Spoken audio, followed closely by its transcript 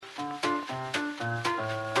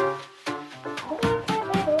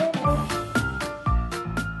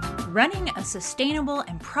Running a sustainable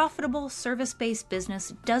and profitable service-based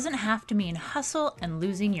business doesn't have to mean hustle and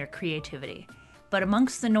losing your creativity. But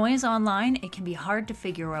amongst the noise online, it can be hard to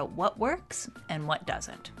figure out what works and what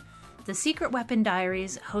doesn't. The Secret Weapon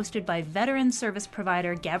Diaries, hosted by veteran service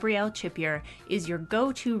provider Gabrielle Chipier, is your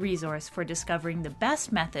go-to resource for discovering the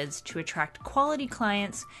best methods to attract quality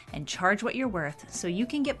clients and charge what you're worth so you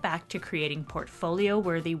can get back to creating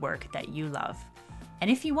portfolio-worthy work that you love. And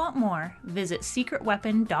if you want more, visit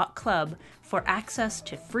secretweapon.club for access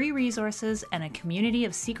to free resources and a community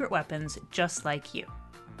of secret weapons just like you.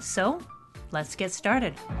 So, let's get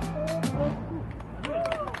started.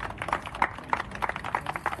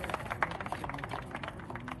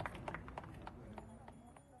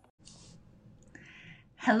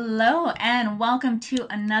 Hello and welcome to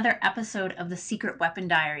another episode of the Secret Weapon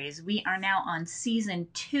Diaries. We are now on season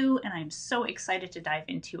 2 and I'm so excited to dive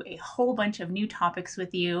into a whole bunch of new topics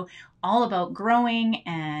with you, all about growing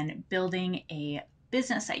and building a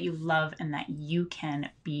business that you love and that you can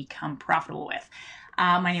become profitable with.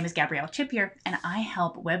 My name is Gabrielle Chipier and I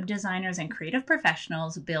help web designers and creative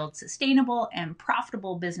professionals build sustainable and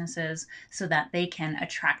profitable businesses so that they can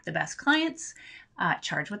attract the best clients,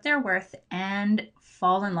 charge what they're worth, and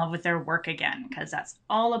fall in love with their work again, because that's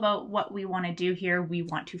all about what we want to do here. We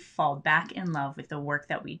want to fall back in love with the work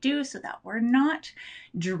that we do so that we're not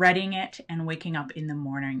dreading it and waking up in the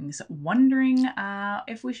mornings wondering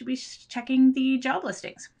if we should be checking the job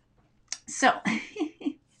listings. So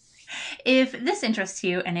if this interests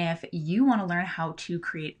you and if you want to learn how to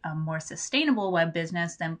create a more sustainable web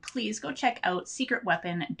business, then please go check out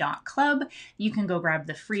secretweapon.club. You can go grab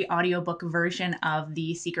the free audiobook version of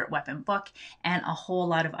the Secret Weapon book and a whole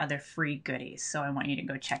lot of other free goodies. So I want you to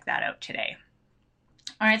go check that out today.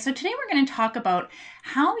 All right, so today we're going to talk about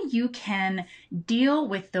how you can deal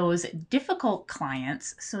with those difficult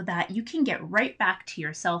clients so that you can get right back to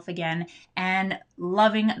yourself again and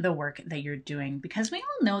loving the work that you're doing. Because we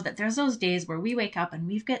all know that there's those days where we wake up and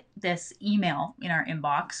we've got this email in our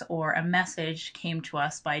inbox or a message came to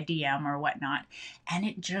us by DM or whatnot, and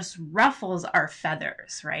it just ruffles our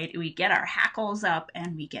feathers, right? We get our hackles up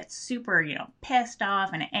and we get super, pissed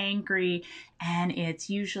off and angry. And it's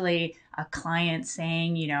usually a client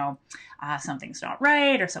saying, something's not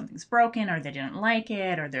right or something's broken or they didn't like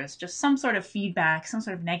it or there's just some sort of feedback, some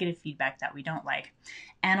sort of negative feedback that we don't like.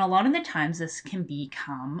 And a lot of the times this can be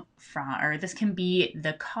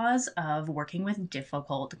the cause of working with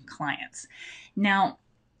difficult clients. Now,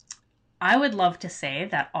 I would love to say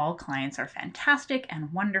that all clients are fantastic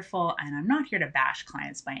and wonderful, and I'm not here to bash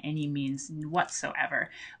clients by any means whatsoever,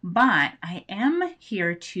 but I am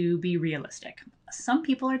here to be realistic. Some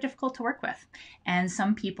people are difficult to work with, and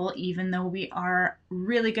some people, even though we are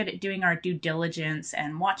really good at doing our due diligence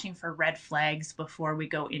and watching for red flags before we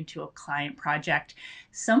go into a client project,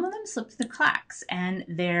 some of them slip through the cracks, and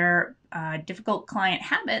their difficult client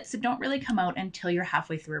habits don't really come out until you're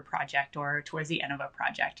halfway through a project or towards the end of a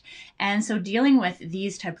project. And so dealing with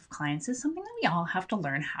these type of clients is something that we all have to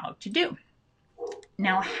learn how to do.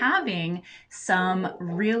 Now, having some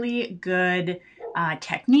really good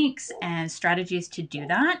techniques and strategies to do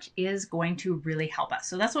that is going to really help us.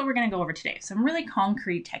 So that's what we're going to go over today. Some really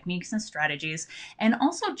concrete techniques and strategies, and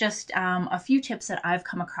also just a few tips that I've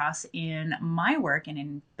come across in my work and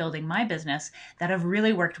in building my business that have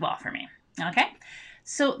really worked well for me. Okay,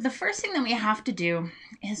 so the first thing that we have to do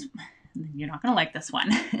is, you're not going to like this one.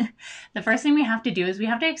 The first thing we have to do is we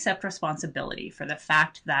have to accept responsibility for the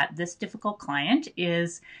fact that this difficult client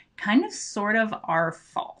is kind of sort of our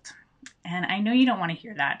fault. And I know you don't want to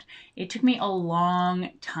hear that. It took me a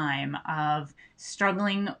long time of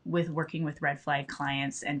struggling with working with red flag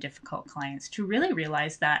clients and difficult clients to really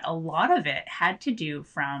realize that a lot of it had to do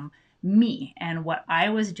from me and what I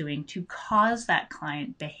was doing to cause that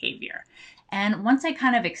client behavior. And once I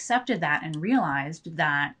kind of accepted that and realized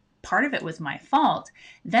that part of it was my fault,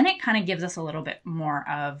 then it kind of gives us a little bit more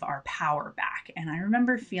of our power back. And I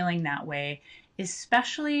remember feeling that way,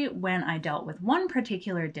 especially when I dealt with one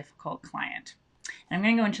particular difficult client. And I'm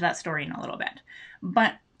going to go into that story in a little bit.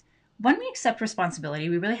 But when we accept responsibility,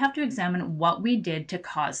 we really have to examine what we did to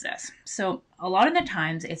cause this. So a lot of the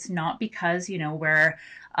times it's not because, we're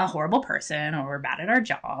a horrible person or we're bad at our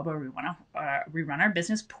job or we run our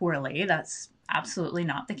business poorly. That's absolutely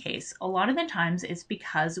not the case. A lot of the times it's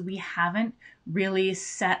because we haven't really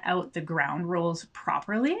set out the ground rules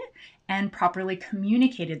properly and properly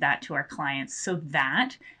communicated that to our clients so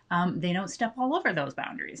that they don't step all over those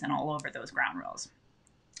boundaries and all over those ground rules.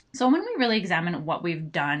 So when we really examine what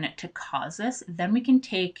we've done to cause this, then we can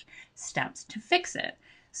take steps to fix it.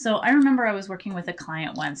 So I remember I was working with a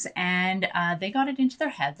client once, and they got it into their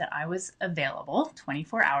head that I was available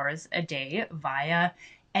 24 hours a day via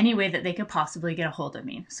any way that they could possibly get a hold of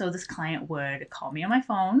me. So this client would call me on my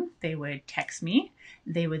phone, they would text me,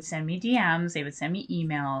 they would send me DMs, they would send me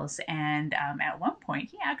emails, and at one point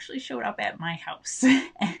he actually showed up at my house.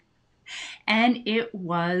 And it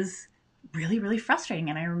was really, really frustrating.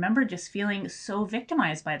 And I remember just feeling so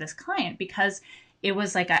victimized by this client because it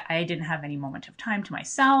was like I didn't have any moment of time to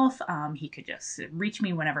myself. He could just reach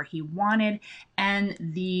me whenever he wanted. And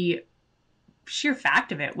the sheer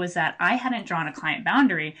fact of it was that I hadn't drawn a client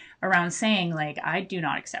boundary around saying, like, I do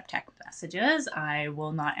not accept text messages. I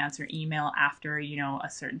will not answer email after, a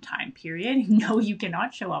certain time period. No, you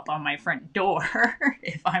cannot show up on my front door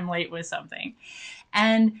if I'm late with something.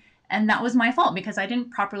 And that was my fault because I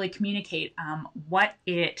didn't properly communicate what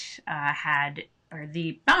it had, or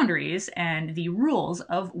the boundaries and the rules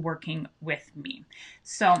of working with me.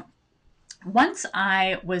 So once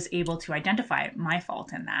I was able to identify my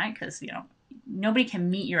fault in that, because, nobody can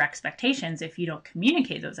meet your expectations if you don't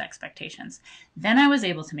communicate those expectations, then I was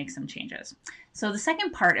able to make some changes. So the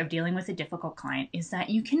second part of dealing with a difficult client is that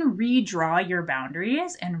you can redraw your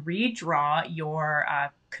boundaries and redraw your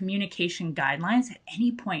communication guidelines at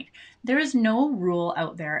any point. There is no rule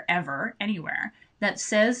out there ever, anywhere, that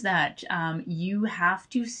says that you have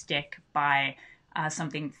to stick by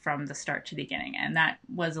something from the start to the beginning. And that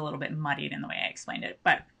was a little bit muddied in the way I explained it.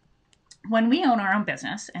 But when we own our own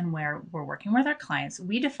business and where we're working with our clients,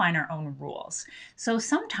 we define our own rules. So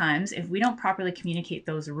sometimes if we don't properly communicate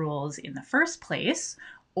those rules in the first place,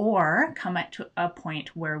 or come at a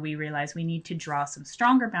point where we realize we need to draw some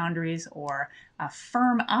stronger boundaries or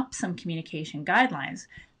firm up some communication guidelines,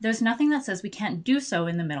 there's nothing that says we can't do so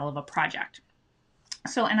in the middle of a project.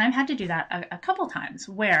 So, and I've had to do that a couple times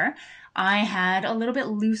where I had a little bit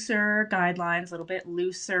looser guidelines, a little bit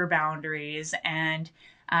looser boundaries, and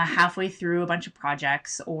halfway through a bunch of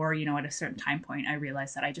projects, or at a certain time point, I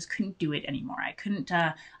realized that I just couldn't do it anymore. I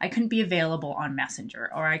couldn't be available on Messenger,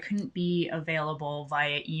 or I couldn't be available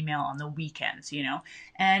via email on the weekends,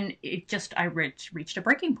 and I reached a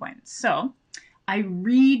breaking point. So I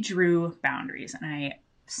redrew boundaries and I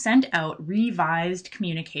sent out revised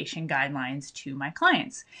communication guidelines to my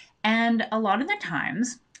clients. And a lot of the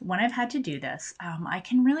times when I've had to do this, I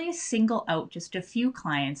can really single out just a few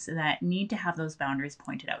clients that need to have those boundaries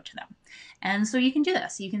pointed out to them. And so you can do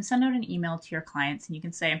this. You can send out an email to your clients and you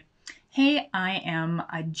can say, hey, I am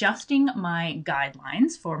adjusting my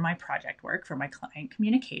guidelines for my project work, for my client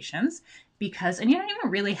communications, because, and you don't even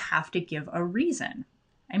really have to give a reason.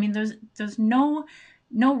 I mean, there's no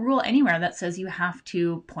rule anywhere that says you have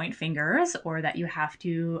to point fingers or that you have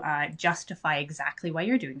to justify exactly why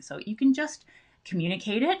you're doing so. You can just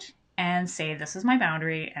communicate it and say, this is my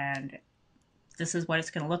boundary and this is what it's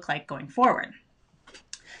going to look like going forward.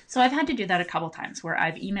 So I've had to do that a couple times where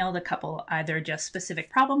I've emailed a couple, either just specific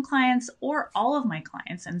problem clients or all of my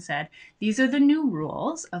clients, and said, these are the new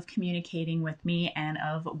rules of communicating with me and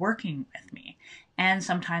of working with me. And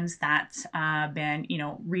sometimes that's been,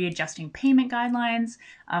 readjusting payment guidelines.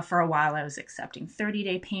 For a while, I was accepting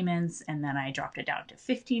 30-day payments, and then I dropped it down to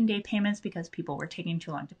 15-day payments because people were taking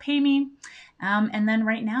too long to pay me. And then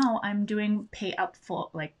right now, I'm doing pay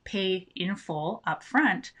in full up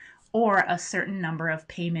front, or a certain number of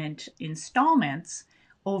payment installments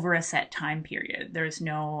over a set time period. There's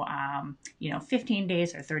no, 15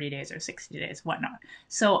 days or 30 days or 60 days, whatnot.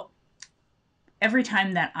 So every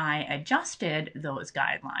time that I adjusted those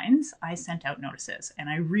guidelines, I sent out notices and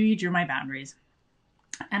I redrew my boundaries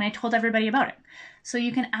and I told everybody about it. So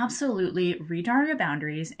you can absolutely redraw your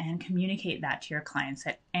boundaries and communicate that to your clients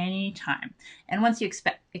at any time. And once you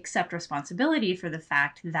accept responsibility for the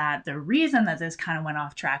fact that the reason that this kind of went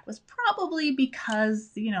off track was probably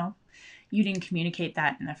because, you didn't communicate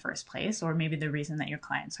that in the first place, or maybe the reason that your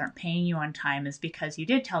clients aren't paying you on time is because you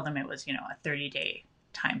did tell them it was, a 30-day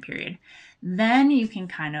time period, then you can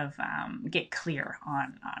kind of get clear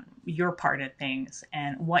on your part of things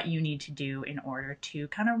and what you need to do in order to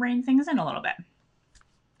kind of rein things in a little bit.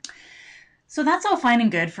 So that's all fine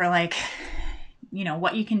and good for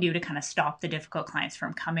what you can do to kind of stop the difficult clients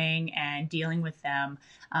from coming and dealing with them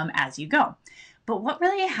as you go. But what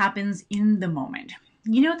really happens in the moment?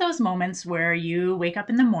 Those moments where you wake up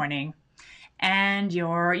in the morning and you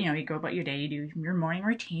go about your day, you do your morning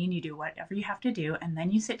routine, you do whatever you have to do, and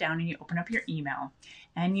then you sit down and you open up your email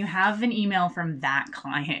and you have an email from that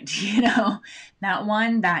client, that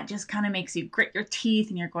one that just kind of makes you grit your teeth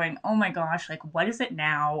and you're going, oh my gosh, what is it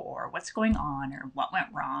now? Or what's going on? Or what went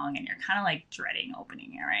wrong? And you're kind of dreading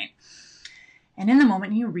opening it, right? And in the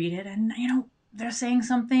moment you read it and, they're saying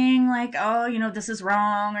something like, oh, this is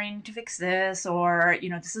wrong, or you need to fix this, or,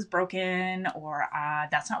 this is broken, or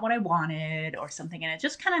that's not what I wanted, or something. And it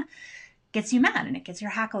just kind of gets you mad and it gets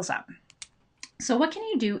your hackles up. So what can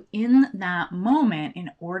you do in that moment in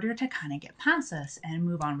order to kind of get past this and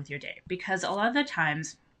move on with your day? Because a lot of the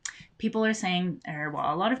times people are saying, a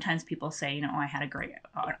lot of times people say, I had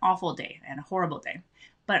an awful day and a horrible day.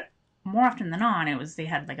 But more often than not, they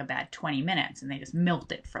had like a bad 20 minutes and they just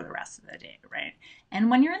milked it for the rest of the day, right? And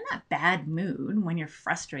when you're in that bad mood, when you're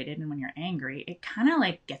frustrated and when you're angry, it kind of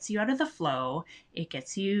like gets you out of the flow. It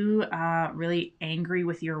gets you really angry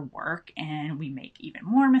with your work, and we make even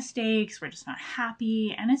more mistakes. We're just not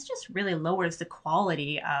happy, and it just really lowers the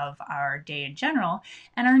quality of our day in general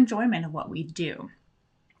and our enjoyment of what we do.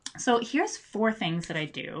 So here's 4 things that I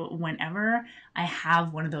do whenever I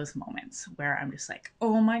have one of those moments where I'm just like,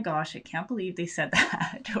 oh my gosh, I can't believe they said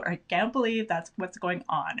that, or I can't believe that's what's going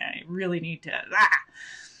on, and I really need to.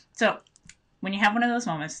 So when you have one of those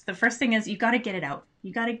moments, the first thing is you got to get it out.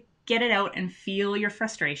 You got to get it out and feel your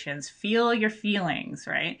frustrations, feel your feelings,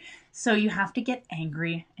 right? So you have to get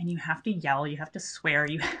angry and you have to yell, you have to swear,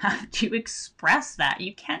 you have to express that.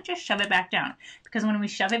 You can't just shove it back down, because when we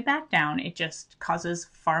shove it back down, it just causes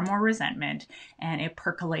far more resentment and it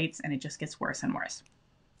percolates and it just gets worse and worse.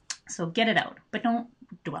 So get it out, but don't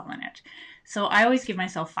dwell in it. So I always give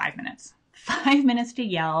myself 5 minutes. 5 minutes to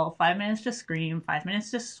yell, 5 minutes to scream, 5 minutes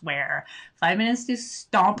to swear, 5 minutes to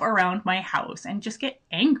stomp around my house and just get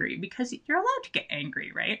angry, because you're allowed to get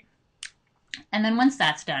angry, right? And then once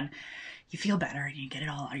that's done, you feel better and you get it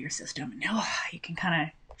all out of your system, and you can kind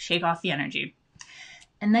of shake off the energy.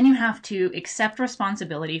 And then you have to accept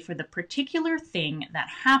responsibility for the particular thing that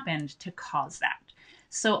happened to cause that.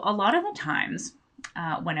 So a lot of the times,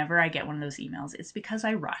 whenever I get one of those emails, it's because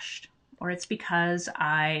I rushed, or it's because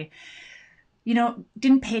I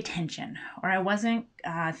didn't pay attention, or I wasn't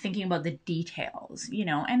thinking about the details,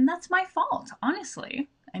 and that's my fault, honestly.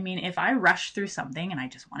 I mean, if I rushed through something and I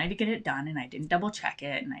just wanted to get it done and I didn't double check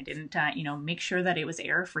it and I didn't, make sure that it was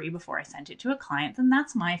error-free before I sent it to a client, then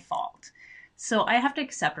that's my fault. So I have to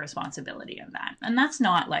accept responsibility of that. And that's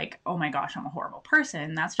not like, oh my gosh, I'm a horrible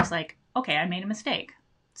person. That's just like, okay, I made a mistake.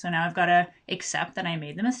 So now I've got to accept that I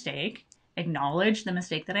made the mistake, acknowledge the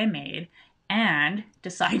mistake that I made, and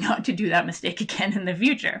decide not to do that mistake again in the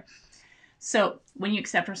future. So when you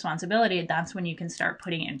accept responsibility, that's when you can start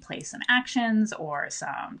putting in place some actions or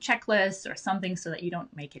some checklists or something so that you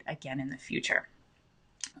don't make it again in the future.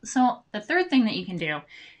 So the third thing that you can do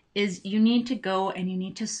is you need to go and you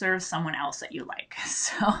need to serve someone else that you like.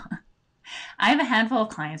 So I have a handful of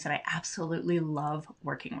clients that I absolutely love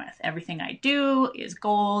working with. Everything I do is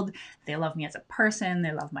gold. They love me as a person.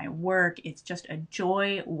 They love my work. It's just a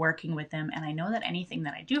joy working with them. And I know that anything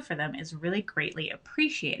that I do for them is really greatly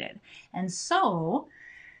appreciated. And so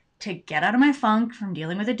to get out of my funk from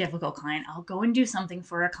dealing with a difficult client, I'll go and do something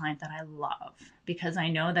for a client that I love, because I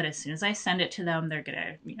know that as soon as I send it to them, they're going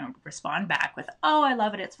to, respond back with, oh, I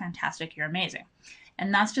love it. It's fantastic. You're amazing.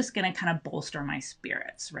 And that's just going to kind of bolster my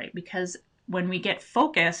spirits, right? Because when we get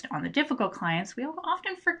focused on the difficult clients, we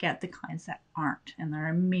often forget the clients that aren't, and they're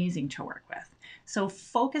amazing to work with. So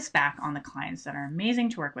focus back on the clients that are amazing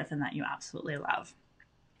to work with and that you absolutely love.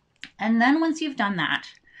 And then once you've done that,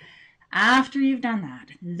 after you've done that,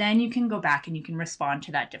 then you can go back and you can respond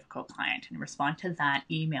to that difficult client and respond to that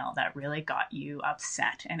email that really got you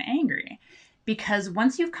upset and angry. Because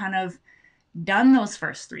once you've kind of done those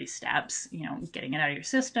first 3 steps, getting it out of your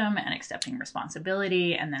system and accepting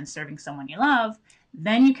responsibility and then serving someone you love,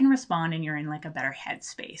 then you can respond and you're in like a better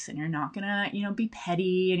headspace, and you're not gonna, be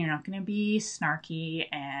petty, and you're not gonna be snarky,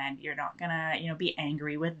 and you're not gonna, be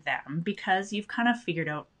angry with them, because you've kind of figured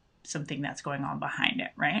out something that's going on behind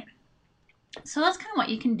it, right? So that's kind of what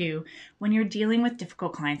you can do when you're dealing with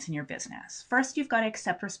difficult clients in your business. First, you've got to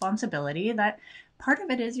accept responsibility that part of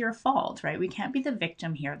it is your fault, right? We can't be the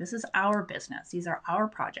victim here. This is our business. These are our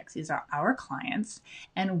projects. These are our clients,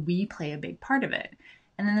 and we play a big part of it.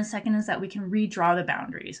 And then the second is that we can redraw the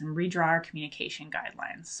boundaries and redraw our communication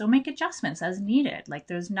guidelines. So make adjustments as needed. Like,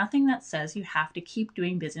 there's nothing that says you have to keep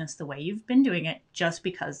doing business the way you've been doing it just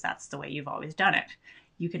because that's the way you've always done it.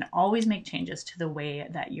 You can always make changes to the way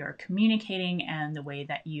that you're communicating and the way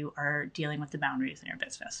that you are dealing with the boundaries in your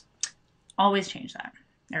business. Always change that,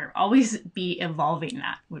 or always be evolving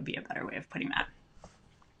that, would be a better way of putting that.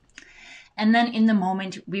 And then in the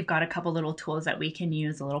moment, we've got a couple little tools that we can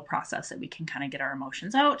use, a little process that we can kind of get our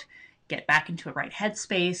emotions out, get back into a right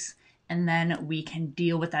headspace, and then we can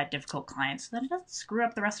deal with that difficult client so that it doesn't screw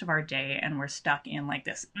up the rest of our day and we're stuck in like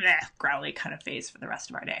this growly kind of phase for the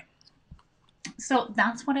rest of our day. So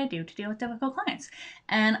that's what I do to deal with difficult clients.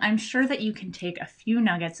 And I'm sure that you can take a few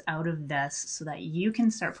nuggets out of this so that you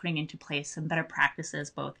can start putting into place some better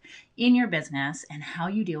practices both in your business and how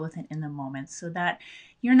you deal with it in the moment, so that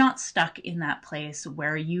you're not stuck in that place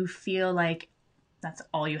where you feel like that's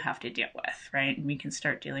all you have to deal with, right? And we can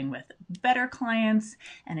start dealing with better clients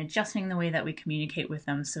and adjusting the way that we communicate with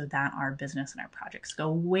them so that our business and our projects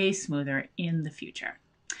go way smoother in the future.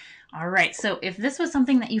 All right, so if this was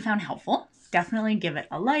something that you found helpful, definitely give it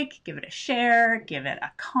a like, give it a share, give it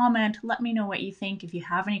a comment. Let me know what you think. If you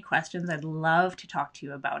have any questions, I'd love to talk to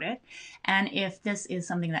you about it. And if this is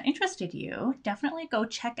something that interested you, definitely go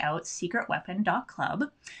check out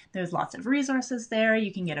secretweapon.club. There's lots of resources there.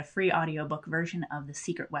 You can get a free audiobook version of the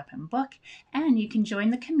Secret Weapon book, and you can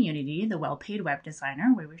join the community, the Well-Paid Web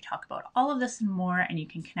Designer, where we talk about all of this and more, and you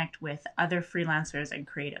can connect with other freelancers and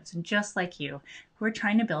creatives just like you who are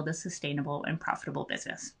trying to build a sustainable and profitable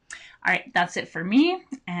business. All right, that's it for me.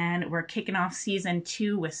 And we're kicking off season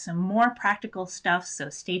 2 with some more practical stuff. So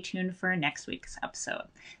stay tuned for next week's episode.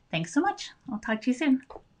 Thanks so much. I'll talk to you soon.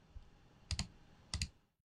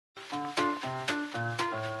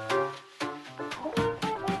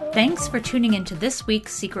 Thanks for tuning into this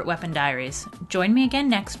week's Secret Weapon Diaries. Join me again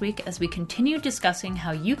next week as we continue discussing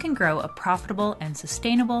how you can grow a profitable and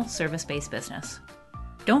sustainable service-based business.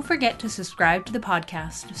 Don't forget to subscribe to the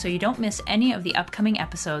podcast so you don't miss any of the upcoming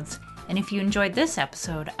episodes. And if you enjoyed this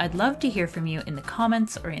episode, I'd love to hear from you in the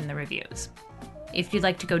comments or in the reviews. If you'd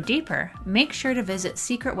like to go deeper, make sure to visit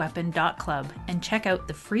secretweapon.club and check out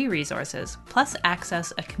the free resources, plus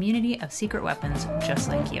access a community of secret weapons just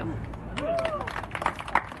like you.